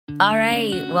All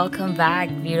right, welcome back,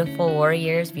 beautiful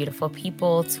warriors, beautiful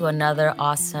people, to another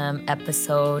awesome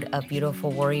episode of Beautiful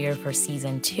Warrior for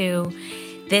season 2.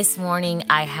 This morning,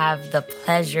 I have the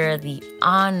pleasure, the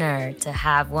honor to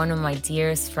have one of my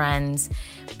dearest friends,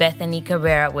 Bethany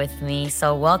Cabrera, with me.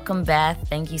 So, welcome, Beth.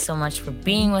 Thank you so much for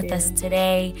being with us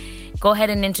today. Go ahead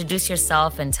and introduce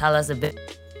yourself and tell us a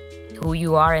bit who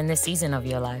you are in this season of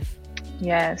your life.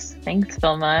 Yes, thanks,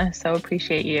 Vilma. So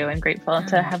appreciate you and grateful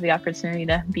to have the opportunity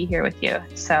to be here with you.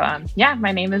 So,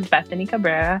 my name is Bethany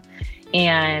Cabrera,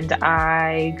 and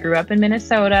I grew up in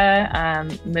Minnesota,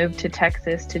 moved to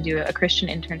Texas to do a Christian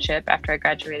internship after I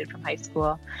graduated from high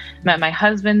school. Met my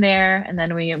husband there, and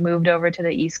then we moved over to the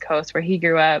East Coast where he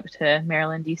grew up, to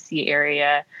Maryland, D.C.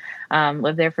 area,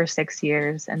 lived there for 6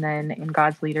 years, and then in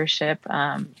God's leadership,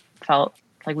 felt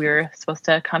like we were supposed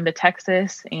to come to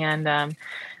Texas and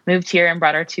moved here and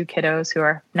brought our 2 kiddos who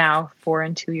are now 4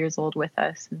 and 2 years old with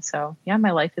us. And so,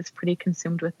 my life is pretty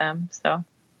consumed with them. So,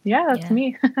 that's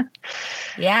me.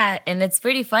 Yeah. And it's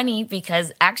pretty funny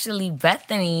because actually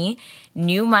Bethany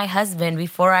knew my husband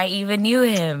before I even knew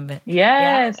him.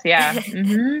 Yes. Yeah.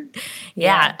 Mm-hmm.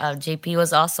 JP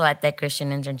was also at that Christian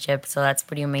internship. So that's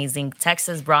pretty amazing.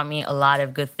 Texas brought me a lot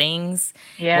of good things.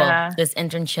 Yeah. Well, this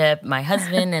internship, my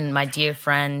husband and my dear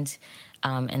friend.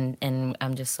 And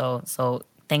I'm just so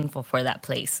thankful for that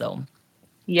place. So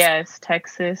yes,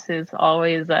 Texas is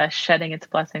always shedding its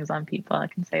blessings on people. I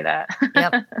can say that.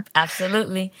 Yep,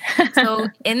 absolutely. So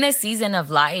in this season of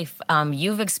life,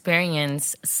 you've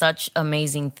experienced such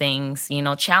amazing things,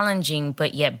 challenging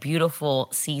but yet beautiful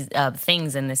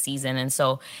things in the season. And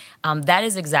so that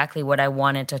is exactly what I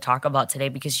wanted to talk about today,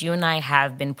 because you and I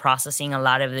have been processing a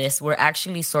lot of this. We're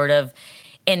actually sort of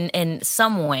in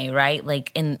some way, right?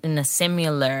 Like in a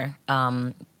similar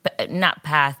not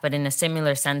path, but in a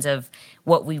similar sense of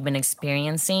what we've been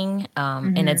experiencing.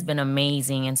 And it's been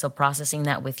amazing. And so processing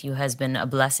that with you has been a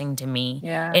blessing to me.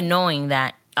 Yeah. And knowing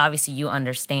that obviously you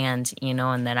understand,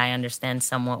 and that I understand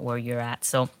somewhat where you're at.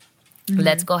 So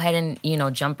let's go ahead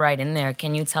and, jump right in there.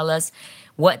 Can you tell us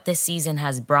what this season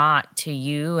has brought to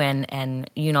you and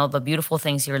the beautiful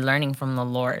things you're learning from the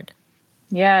Lord?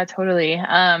 Yeah, totally.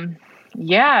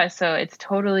 So it's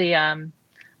totally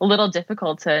a little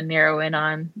difficult to narrow in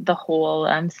on the whole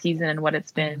season and what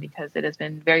it's been, because it has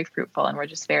been very fruitful, and we're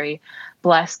just very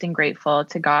blessed and grateful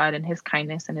to God and his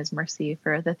kindness and his mercy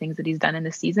for the things that he's done in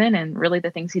the season, and really the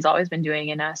things he's always been doing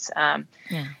in us.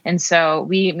 And so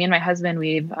me and my husband,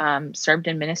 we've served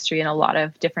in ministry in a lot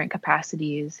of different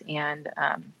capacities. And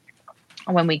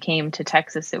when we came to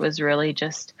Texas, it was really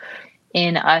just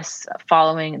in us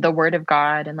following the word of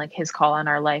God and like his call on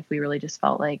our life. We really just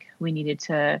felt like we needed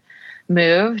to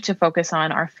move to focus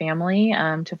on our family,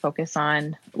 to focus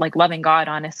on like loving God,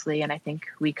 honestly. And I think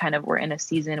we kind of were in a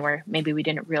season where maybe we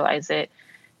didn't realize it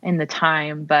in the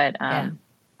time, but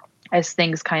as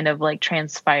things kind of like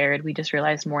transpired, we just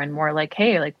realized more and more like,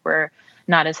 hey, like we're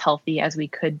not as healthy as we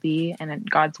could be.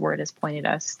 And God's word has pointed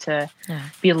us to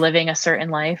be living a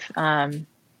certain life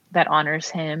that honors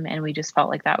him. And we just felt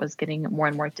like that was getting more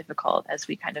and more difficult as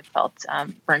we kind of felt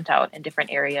burnt out in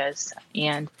different areas.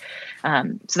 And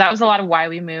so that was a lot of why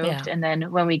we moved. And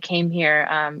then when we came here,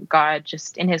 God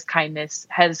just in his kindness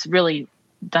has really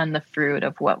done the fruit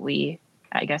of what we,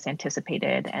 I guess,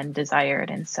 anticipated and desired.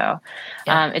 And so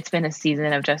it's been a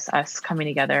season of just us coming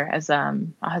together as a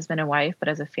husband and wife, but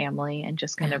as a family, and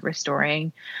just kind of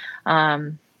restoring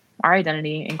our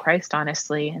identity in Christ,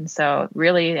 honestly. And so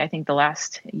really, I think the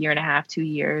last year and a half, 2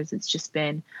 years, it's just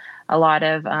been a lot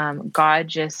of God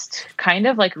just kind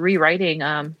of like rewriting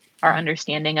our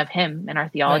understanding of him and our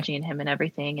theology in him and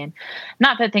everything. And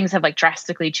not that things have like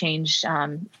drastically changed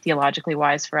theologically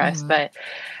wise for us, but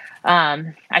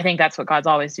I think that's what God's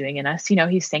always doing in us.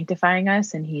 He's sanctifying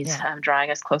us, and he's drawing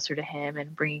us closer to him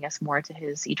and bringing us more to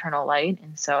his eternal light.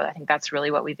 And so I think that's really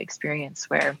what we've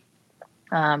experienced, where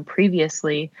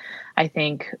previously, I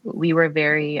think we were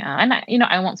very, and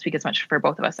I won't speak as much for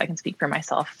both of us. I can speak for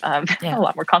myself a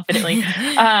lot more confidently.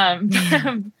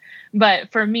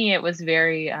 But for me, it was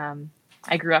very,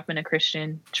 I grew up in a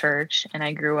Christian church, and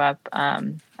I grew up,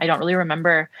 I don't really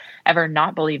remember ever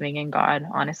not believing in God.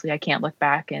 Honestly, I can't look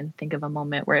back and think of a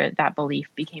moment where that belief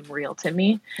became real to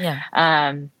me.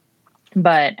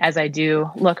 But as I do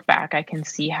look back, I can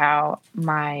see how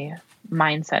my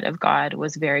mindset of God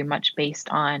was very much based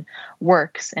on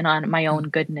works and on my own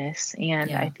goodness.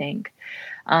 And I think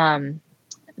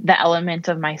the element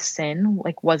of my sin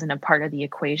like wasn't a part of the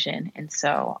equation. And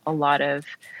so a lot of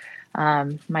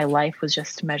my life was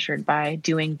just measured by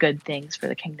doing good things for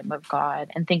the kingdom of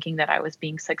God and thinking that I was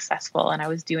being successful and I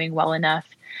was doing well enough.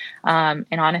 And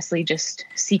honestly, just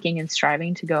seeking and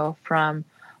striving to go from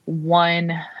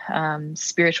one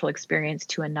spiritual experience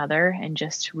to another, and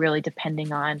just really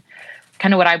depending on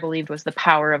kind of what I believed was the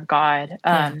power of God,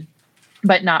 Yeah.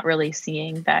 but not really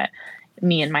seeing that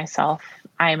me and myself,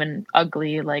 I'm an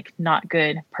ugly, like not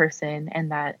good person,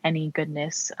 and that any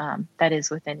goodness that is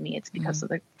within me, it's because of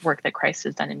the work that Christ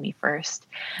has done in me first.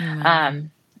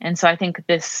 Amen. And so I think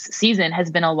this season has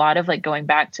been a lot of like going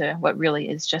back to what really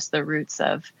is just the roots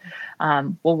of,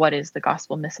 well, what is the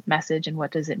gospel message and what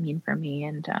does it mean for me?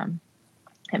 And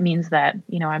it means that,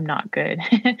 I'm not good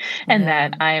and Yeah.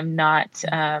 that I am not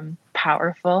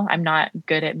powerful. I'm not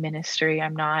good at ministry.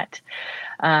 I'm not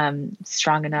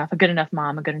strong enough, a good enough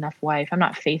mom, a good enough wife. I'm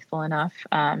not faithful enough.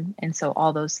 And so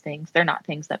all those things, they're not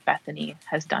things that Bethany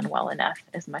has done well enough,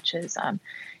 as much as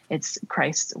it's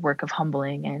Christ's work of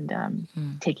humbling and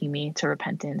taking me to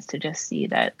repentance, to just see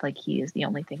that like he is the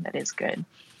only thing that is good.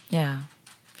 Yeah.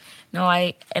 No,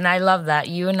 I love that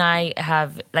you and I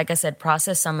have, like I said,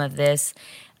 processed some of this,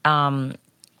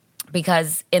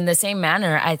 because in the same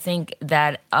manner, I think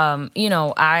that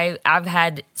I've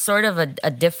had sort of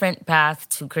a different path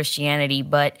to Christianity,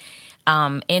 but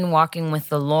in walking with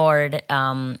the Lord,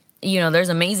 there's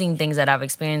amazing things that I've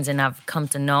experienced and I've come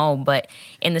to know. But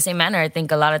in the same manner, I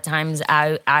think a lot of times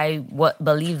I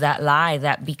believe that lie,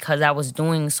 that because I was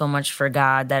doing so much for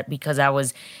God, that because I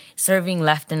was serving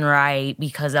left and right,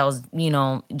 because I was,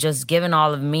 just giving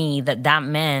all of me, that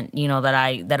meant,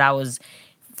 that I was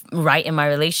right in my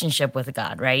relationship with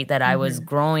God, right? That I was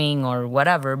growing or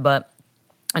whatever. But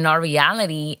in our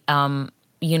reality,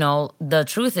 the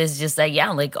truth is just that,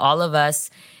 yeah, like all of us,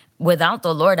 without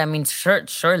the Lord, I mean,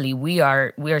 surely we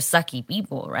are sucky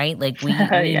people, right? Like we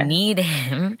Yeah. need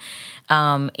him.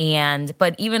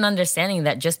 But even understanding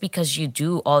that just because you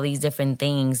do all these different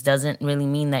things doesn't really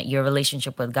mean that your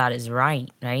relationship with God is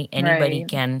right? Anybody Right.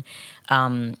 can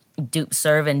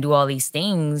serve and do all these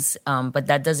things, but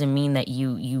that doesn't mean that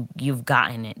you've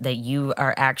gotten it, that you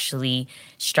are actually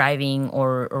striving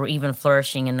or even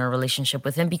flourishing in a relationship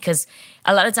with him. Because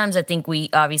a lot of times I think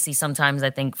sometimes I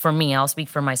think, for me, I'll speak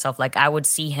for myself, like I would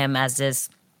see him as this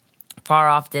far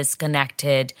off,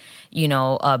 disconnected,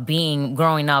 being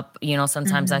growing up.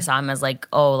 Sometimes I saw him as like,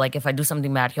 oh, like if I do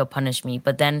something bad, he'll punish me.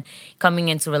 But then coming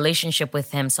into relationship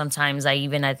with him, sometimes I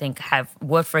think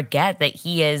would forget that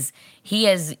he is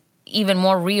even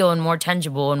more real and more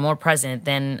tangible and more present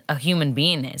than a human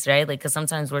being is, right? Like, because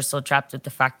sometimes we're so trapped with the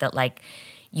fact that, like,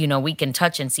 we can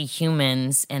touch and see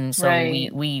humans, and so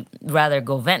Right. we rather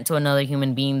go vent to another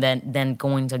human being than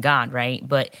going to God, right?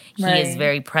 But he is Right.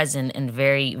 very present and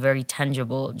very, very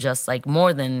tangible, just like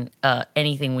more than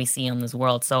anything we see on this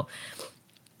world. So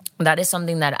that is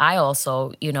something that I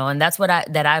also, and that's what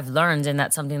I've learned, and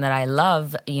that's something that I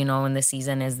love, in this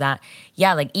season, is that,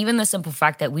 yeah, like even the simple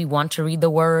fact that we want to read the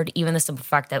word, even the simple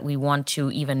fact that we want to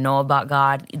even know about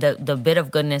God, the bit of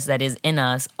goodness that is in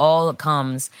us, all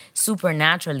comes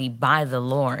supernaturally by the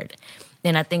Lord.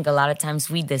 And I think a lot of times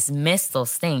we dismiss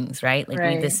those things, right? Like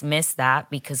we Right. dismiss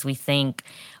that because we think,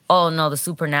 oh no, the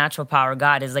supernatural power of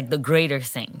God is like the greater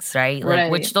things, right? Like,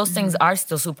 Right. which those things are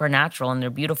still supernatural and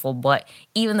they're beautiful, but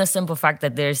even the simple fact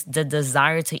that there's the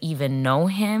desire to even know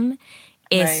him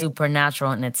is Right.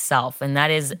 supernatural in itself. And that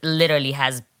is literally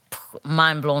has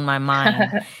mind blown my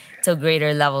mind to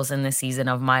greater levels in this season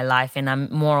of my life. And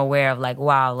I'm more aware of like,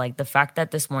 wow, like the fact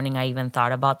that this morning I even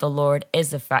thought about the Lord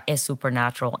is is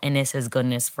supernatural and is his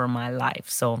goodness for my life.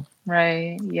 So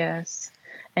Right. Yes.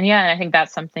 And yeah, I think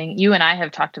that's something you and I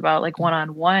have talked about like one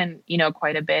on one,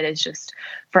 quite a bit, is just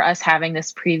for us having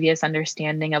this previous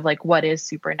understanding of like what is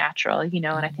supernatural, and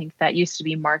I think that used to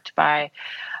be marked by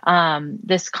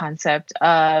this concept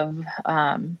of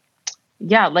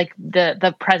yeah, like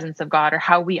the presence of God, or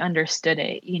how we understood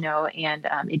it,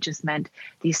 and it just meant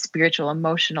these spiritual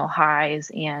emotional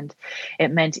highs, and it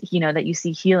meant, that you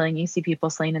see healing, you see people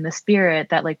slain in the spirit,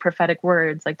 that like prophetic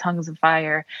words like tongues of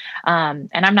fire. And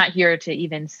I'm not here to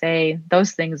even say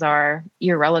those things are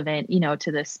irrelevant,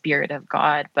 to the spirit of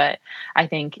God, but I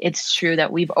think it's true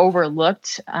that we've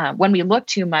overlooked, when we look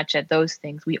too much at those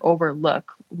things, we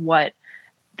overlook what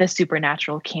the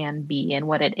supernatural can be and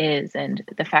what it is, and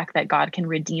the fact that God can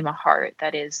redeem a heart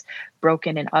that is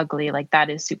broken and ugly, like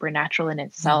that is supernatural in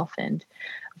itself. And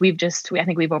I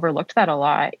think we've overlooked that a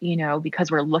lot, because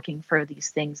we're looking for these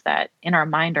things that in our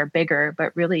mind are bigger,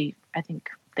 but really I think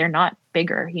they're not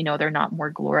bigger, they're not more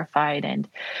glorified. And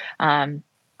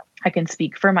I can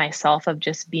speak for myself of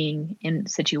just being in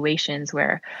situations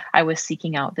where I was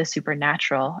seeking out the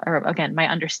supernatural, or again, my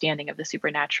understanding of the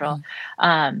supernatural.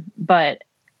 But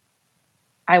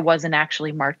I wasn't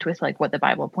actually marked with like what the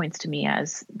Bible points to me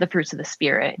as the fruits of the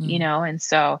spirit, and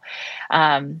so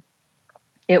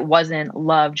it wasn't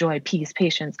love, joy, peace,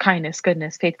 patience, kindness,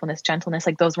 goodness, faithfulness, gentleness.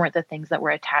 Like those weren't the things that were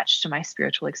attached to my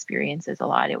spiritual experiences a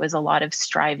lot. It was a lot of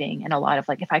striving and a lot of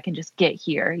like, if I can just get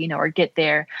here, or get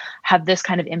there, have this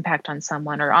kind of impact on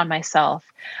someone or on myself,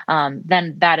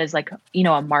 then that is like,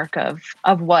 a mark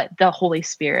of what the Holy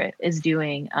Spirit is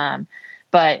doing.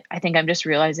 But I think I'm just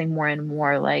realizing more and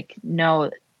more like,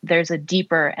 no, there's a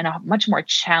deeper and a much more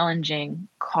challenging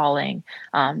calling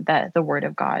that the Word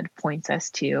of God points us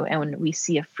to. And when we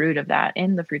see a fruit of that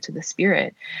in the fruits of the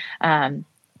Spirit, and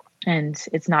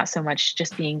it's not so much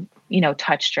just being,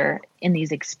 touched or in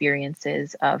these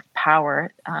experiences of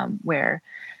power where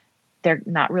they're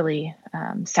not really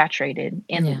saturated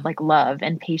in like love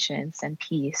and patience and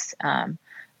peace.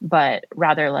 But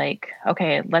rather like,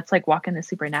 okay, let's like walk in the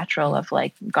supernatural of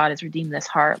like, God has redeemed this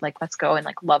heart. Like, let's go and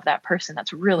like love that person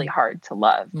that's really hard to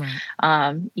love,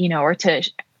 or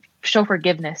to show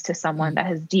forgiveness to someone that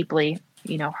has deeply,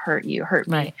 hurt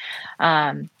me.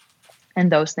 And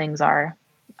those things are,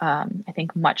 I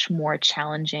think, much more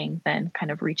challenging than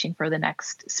kind of reaching for the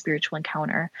next spiritual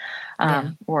encounter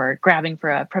or grabbing for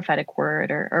a prophetic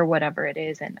word or whatever it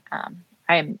is. And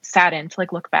I am saddened to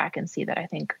like look back and see that I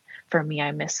think for me,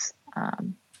 I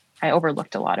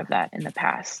overlooked a lot of that in the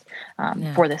past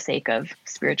for the sake of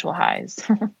spiritual highs.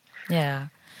 Yeah.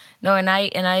 No, and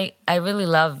I really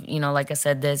love, like I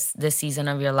said, this season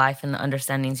of your life and the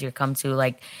understandings you come to,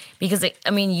 like, because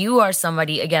you are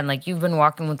somebody, again, like you've been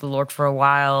walking with the Lord for a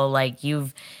while, like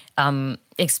you've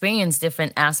experienced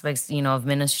different aspects, of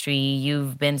ministry.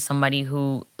 You've been somebody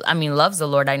who, loves the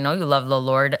Lord. I know you love the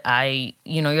Lord.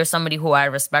 You're somebody who I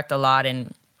respect a lot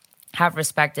and have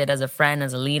respected as a friend,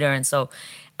 as a leader. And so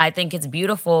I think it's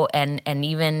beautiful and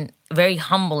even very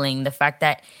humbling, the fact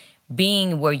that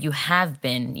being where you have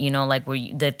been, like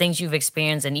the things you've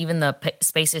experienced and even the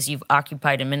spaces you've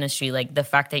occupied in ministry, like the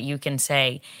fact that you can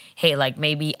say, hey, like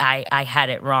maybe I had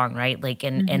it wrong, right? Like,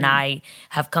 and I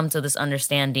have come to this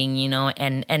understanding,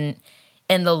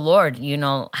 and the Lord,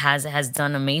 has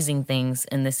done amazing things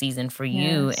in the season for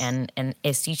you and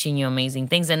is teaching you amazing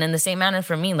things. And in the same manner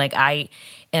for me, like I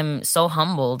am so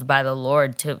humbled by the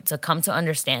Lord to come to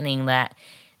understanding that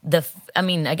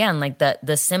again, like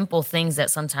the simple things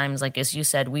that sometimes, like as you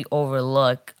said, we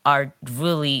overlook are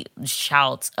really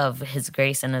shouts of His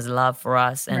grace and His love for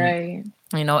us. And,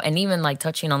 and even like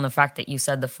touching on the fact that you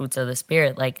said the fruits of the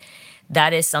Spirit, like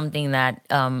that is something that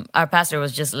our pastor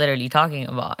was just literally talking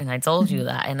about. And I told you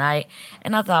that. And I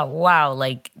thought, wow,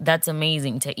 like that's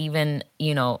amazing to even,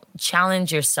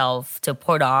 challenge yourself to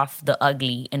put off the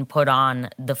ugly and put on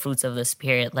the fruits of the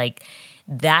Spirit. Like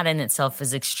that in itself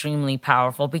is extremely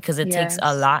powerful because it takes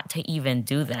a lot to even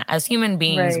do that. As human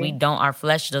beings, our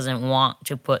flesh doesn't want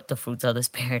to put the fruits of the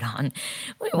Spirit on.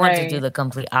 We want to do the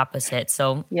complete opposite.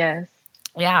 So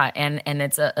yeah, and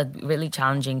it's a really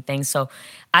challenging thing. So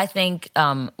I think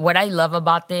what I love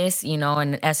about this,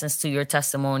 in essence to your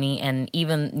testimony and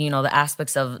even, the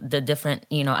aspects of the different,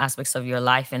 aspects of your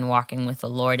life and walking with the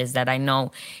Lord is that I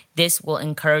know this will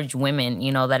encourage women,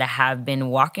 that have been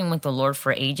walking with the Lord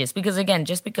for ages. Because again,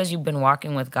 just because you've been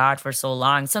walking with God for so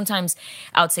long, sometimes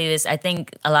I would say this, I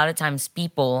think a lot of times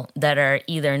people that are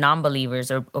either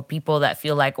non-believers or people that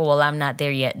feel like, oh, well, I'm not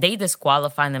there yet, they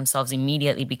disqualify themselves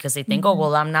immediately because they think, oh,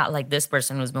 well, I'm not like this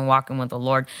person who's been walking with the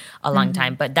Lord a long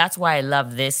time. But that's why I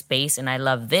love this space and I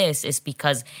love this is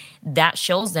because that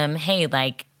shows them, hey,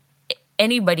 like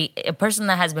anybody, a person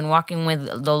that has been walking with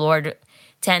the Lord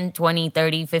 10, 20,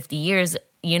 30, 50 years,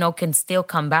 can still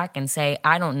come back and say,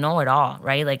 I don't know it all,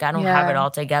 right? Like, I don't have it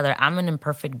all together. I'm an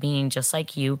imperfect being just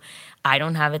like you. I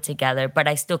don't have it together, but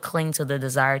I still cling to the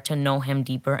desire to know Him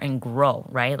deeper and grow,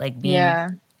 right? Like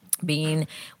being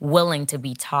willing to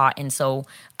be taught. And so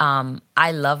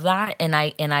I love that. And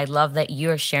I love that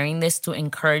you're sharing this to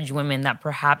encourage women that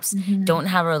perhaps don't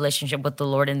have a relationship with the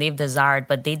Lord and they've desired,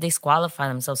 but they disqualify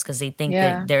themselves because they think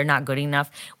that they're not good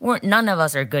enough. None of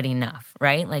us are good enough,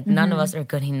 right? Like none of us are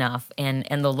good enough. And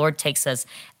the Lord takes us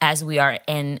as we are.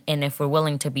 And if we're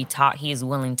willing to be taught, He is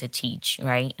willing to teach,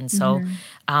 right? And so,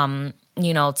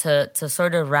 to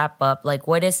sort of wrap up, like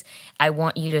I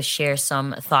want you to share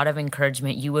some thought of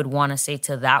encouragement you would want to say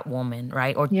to that woman,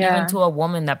 right? Or even to a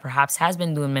woman that perhaps has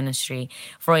been doing ministry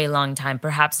for a long time.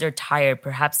 Perhaps they're tired.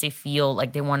 Perhaps they feel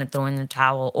like they want to throw in the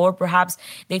towel. Or perhaps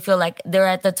they feel like they're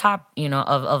at the top,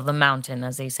 of the mountain,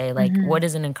 as they say. Like, what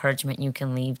is an encouragement you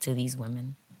can leave to these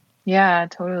women? Yeah,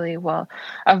 totally. Well,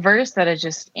 a verse that has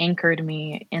just anchored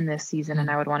me in this season, and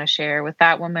Mm. I would want to share with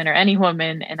that woman or any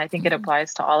woman, and I think it Mhm.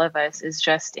 applies to all of us, is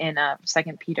just in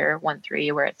 2 Peter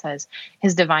 1:3, where it says,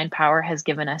 "His divine power has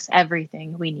given us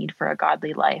everything we need for a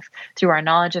godly life through our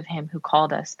knowledge of Him who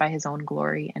called us by His own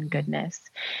glory and Mm. goodness."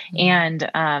 Mm.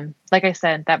 And like I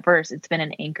said, that verse, it's been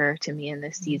an anchor to me in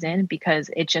this Mm. season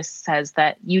because it just says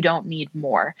that you don't need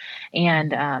more.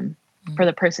 And Mm. for Mm.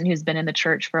 the person who's been in the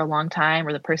church for a long time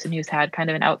or the person who's had kind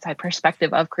of an outside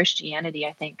perspective of Christianity,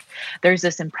 I think there's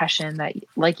this impression that,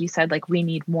 like you said, like we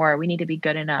need more, we need to be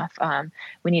good enough.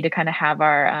 We need to kind of have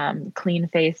our clean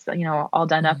face, all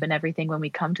done up Mm. and everything when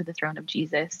we come to the throne of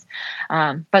Jesus.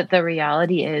 But the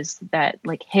reality is that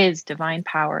like his divine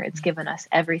power, it's given us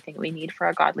everything we need for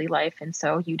a godly life. And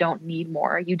so you don't need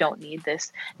more. You don't need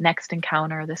this next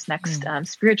encounter, this next Mm.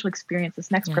 spiritual experience, this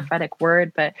next Yeah. prophetic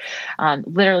word, but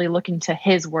literally looking to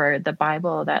his word, the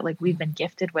Bible that like we've been Mm.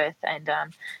 gifted with. And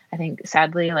I think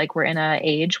sadly, like we're in an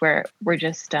age where we're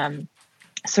just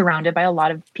surrounded by a lot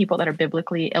of people that are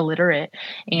biblically illiterate.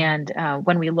 Mm. And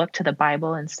when we look to the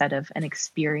Bible instead of an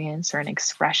experience or an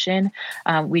expression,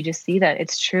 we just see that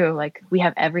it's true. Like we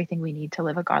have everything we need to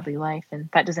live a godly life. And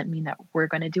that doesn't mean that we're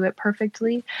going to do it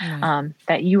perfectly, Right.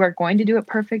 that you are going to do it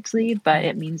perfectly, but Right.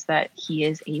 it means that he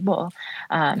is able.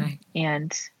 Right.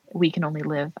 And we can only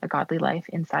live a godly life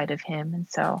inside of him. And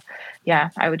so, Mm. yeah,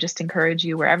 I would just encourage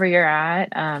you wherever you're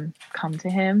at, come to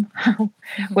him Mhm.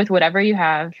 with whatever you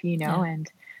have, Yeah.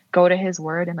 and go to his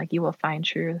word, and like you will find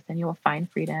truth and you will find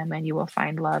freedom and you will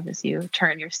find love as you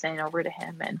turn your sin over to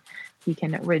him, and he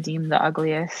can redeem the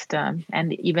ugliest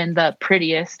and even the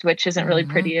prettiest, which isn't really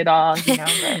Mhm. pretty at all,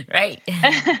 but Right.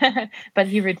 but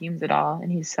he redeems it all, and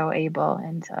he's so able,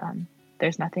 and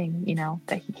there's nothing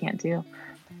that he can't do.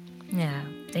 Yeah.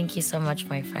 Thank you so much,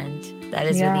 my friend. That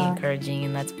is really Yeah. encouraging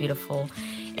and that's beautiful.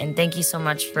 And thank you so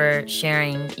much for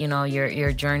sharing,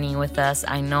 your journey with us.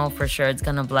 I know for sure it's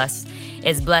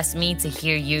blessed me to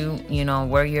hear you,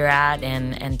 where you're at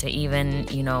and to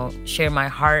even, share my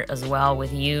heart as well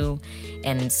with you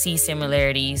and see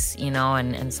similarities,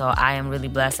 and so I am really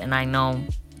blessed, and I know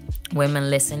women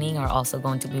listening are also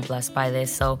going to be blessed by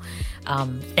this. So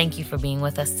thank you for being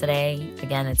with us today.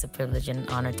 Again, it's a privilege and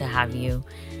honor to have you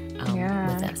with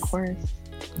Yeah, of us. course.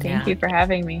 Thank Yeah, you for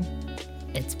having me.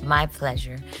 it's my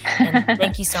pleasure. And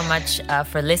thank you so much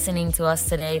for listening to us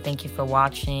today. Thank you for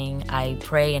watching. I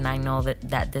pray and I know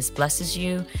that this blesses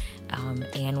you.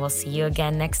 And we'll see you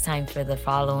again next time for the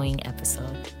following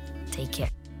episode. Take care.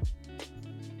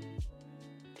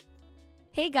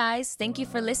 Hey guys, thank you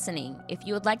for listening. If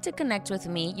you would like to connect with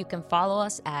me, you can follow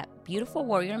us at Beautiful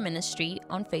Warrior Ministry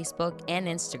on Facebook and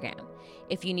Instagram.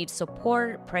 If you need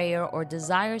support, prayer, or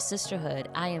desire sisterhood,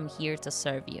 I am here to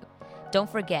serve you. Don't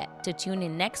forget to tune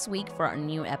in next week for our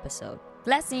new episode.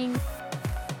 Blessings!